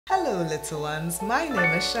Hello little ones, my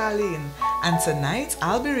name is Sharlene and tonight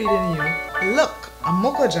I'll be reading you Look, a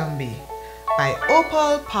Moko Jumbie by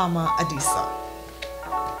Opal Adisa.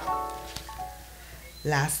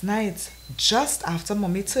 Last night, just after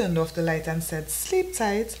Mommy turned off the light and said sleep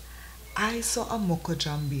tight, I saw a Moko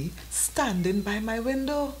Jumbie standing by my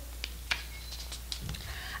window.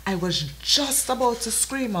 I was just about to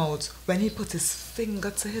scream out when he put his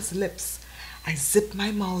finger to his lips. I zipped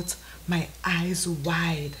my mouth, my eyes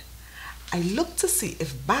wide. I looked to see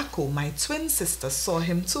if Bako, my twin sister, saw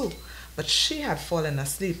him too, but she had fallen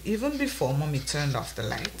asleep even before Mommy turned off the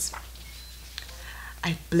light.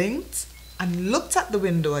 I blinked and looked at the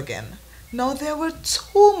window again. Now there were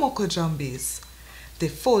two Moko Jumbies. They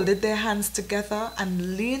folded their hands together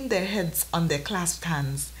and leaned their heads on their clasped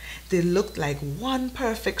hands. They looked like one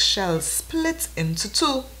perfect shell split into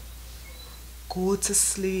two. Go to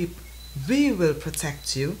sleep. We will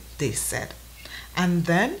protect you, they said. And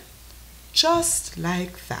then, just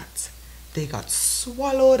like that, they got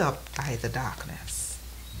swallowed up by the darkness.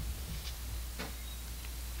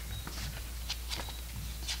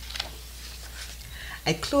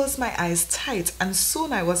 I closed my eyes tight and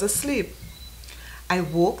soon I was asleep. I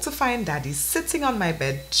woke to find Daddy sitting on my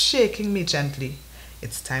bed, shaking me gently.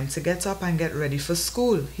 It's time to get up and get ready for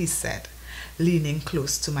school, he said, leaning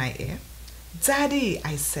close to my ear. Daddy,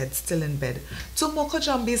 I said, still in bed, do Moko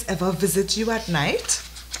Jumbies ever visit you at night?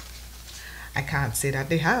 I can't say that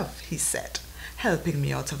they have, he said, helping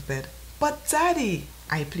me out of bed. But Daddy,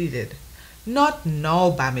 I pleaded. Not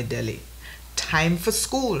now, Bamidele. Time for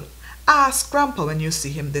school. Ask Grandpa when you see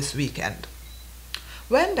him this weekend.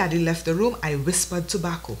 When Daddy left the room, I whispered to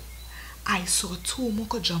Bako. I saw two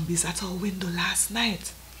Moko Jumbies at our window last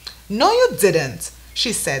night. No, you didn't,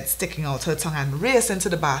 she said, sticking out her tongue and raced into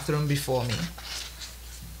the bathroom before me.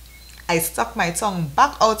 I stuck my tongue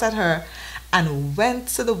back out at her and went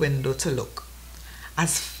to the window to look.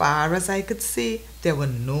 As far as I could see, there were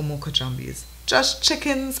no Moko Jumbies, just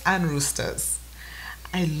chickens and roosters.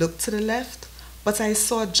 I looked to the left, but I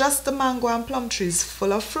saw just the mango and plum trees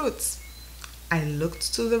full of fruits. I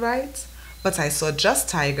looked to the right, but I saw just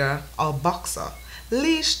Tiger, our boxer,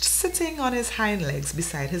 leashed sitting on his hind legs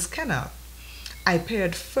beside his kennel. I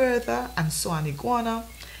peered further and saw an iguana,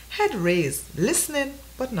 head raised, listening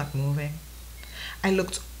but not moving. I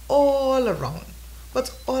looked all around,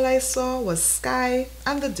 but all I saw was sky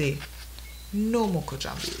and the day. No Moko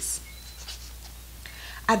Jumbies.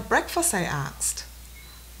 At breakfast I asked,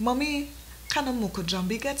 Mommy, can a Moko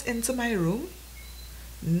Jumbie get into my room?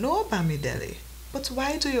 No, Bamidele, but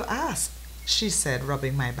why do you ask? She said,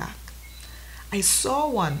 rubbing my back. I saw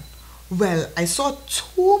one. Well, I saw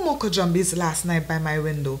two Moko Jumbies last night by my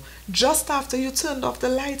window, just after you turned off the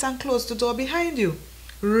light and closed the door behind you.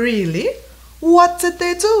 Really? What did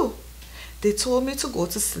they do? They told me to go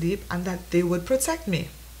to sleep and that they would protect me.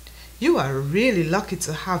 You are really lucky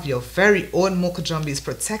to have your very own Moko Jumbies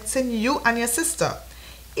protecting you and your sister.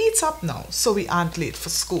 Eat up now so we aren't late for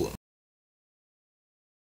school.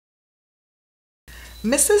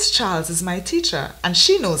 Mrs. Charles is my teacher and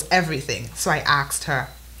she knows everything, so I asked her,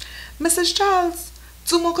 Mrs. Charles,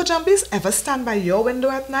 do Moko Jumbies ever stand by your window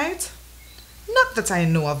at night? Not that I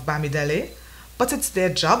know of, Bamidele, but it's their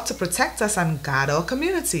job to protect us and guard our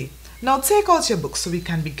community. Now take out your book so we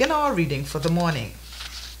can begin our reading for the morning.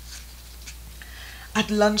 At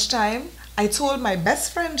lunchtime, I told my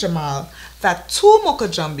best friend Jamal that two Moko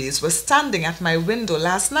Jumbies were standing at my window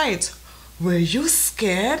last night. Were you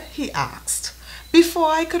scared? He asked. Before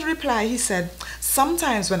I could reply, he said,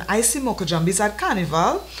 sometimes when I see Moko Jumbies at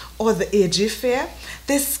Carnival or the AJ Fair,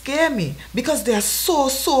 they scare me because they are so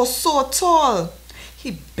tall.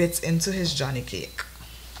 He bit into his Johnny cake.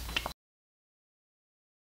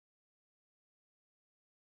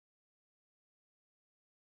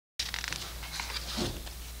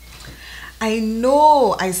 I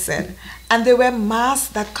know, I said, and they wear masks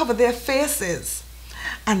that cover their faces.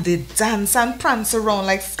 And they dance and prance around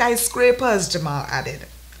like skyscrapers, Jamal added.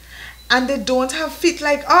 And they don't have feet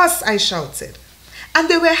like us, I shouted. And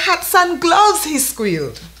they wear hats and gloves, he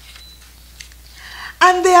squealed.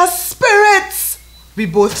 And they are spirits, we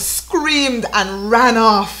both screamed and ran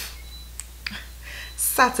off.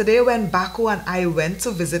 Saturday, when Bako and I went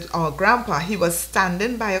to visit our grandpa, he was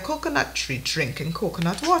standing by a coconut tree drinking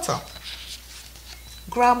coconut water.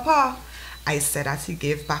 Grandpa, I said as he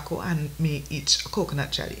gave Bako and me each a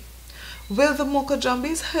coconut jelly, will the Moko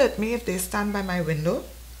Jumbies hurt me if they stand by my window?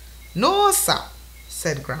 No, sir,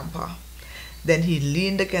 said Grandpa. Then he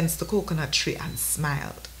leaned against the coconut tree and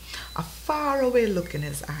smiled, a faraway look in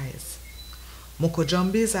his eyes. Moko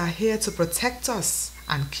Jumbies are here to protect us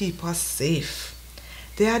and keep us safe.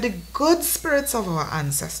 They are the good spirits of our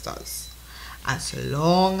ancestors. As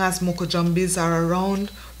long as Moko Jumbies are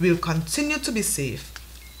around, we'll continue to be safe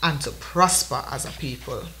and to prosper as a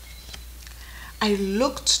people. I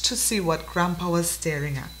looked to see what Grandpa was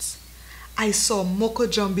staring at. I saw Moko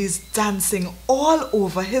Jumbies dancing all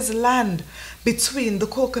over his land, between the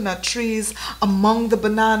coconut trees, among the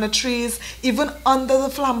banana trees, even under the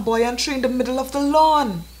flamboyant tree in the middle of the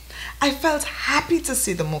lawn. I felt happy to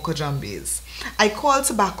see the Moko Jumbies. I called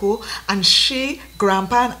Tobacco, and she,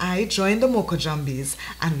 Grandpa and I joined the Moko Jumbies,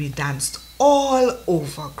 and we danced all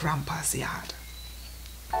over Grandpa's yard.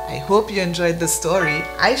 I hope you enjoyed the story.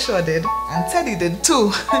 I sure did, and Teddy did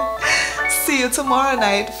too. See you tomorrow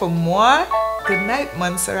night for more. Good night,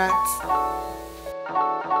 Montserrat.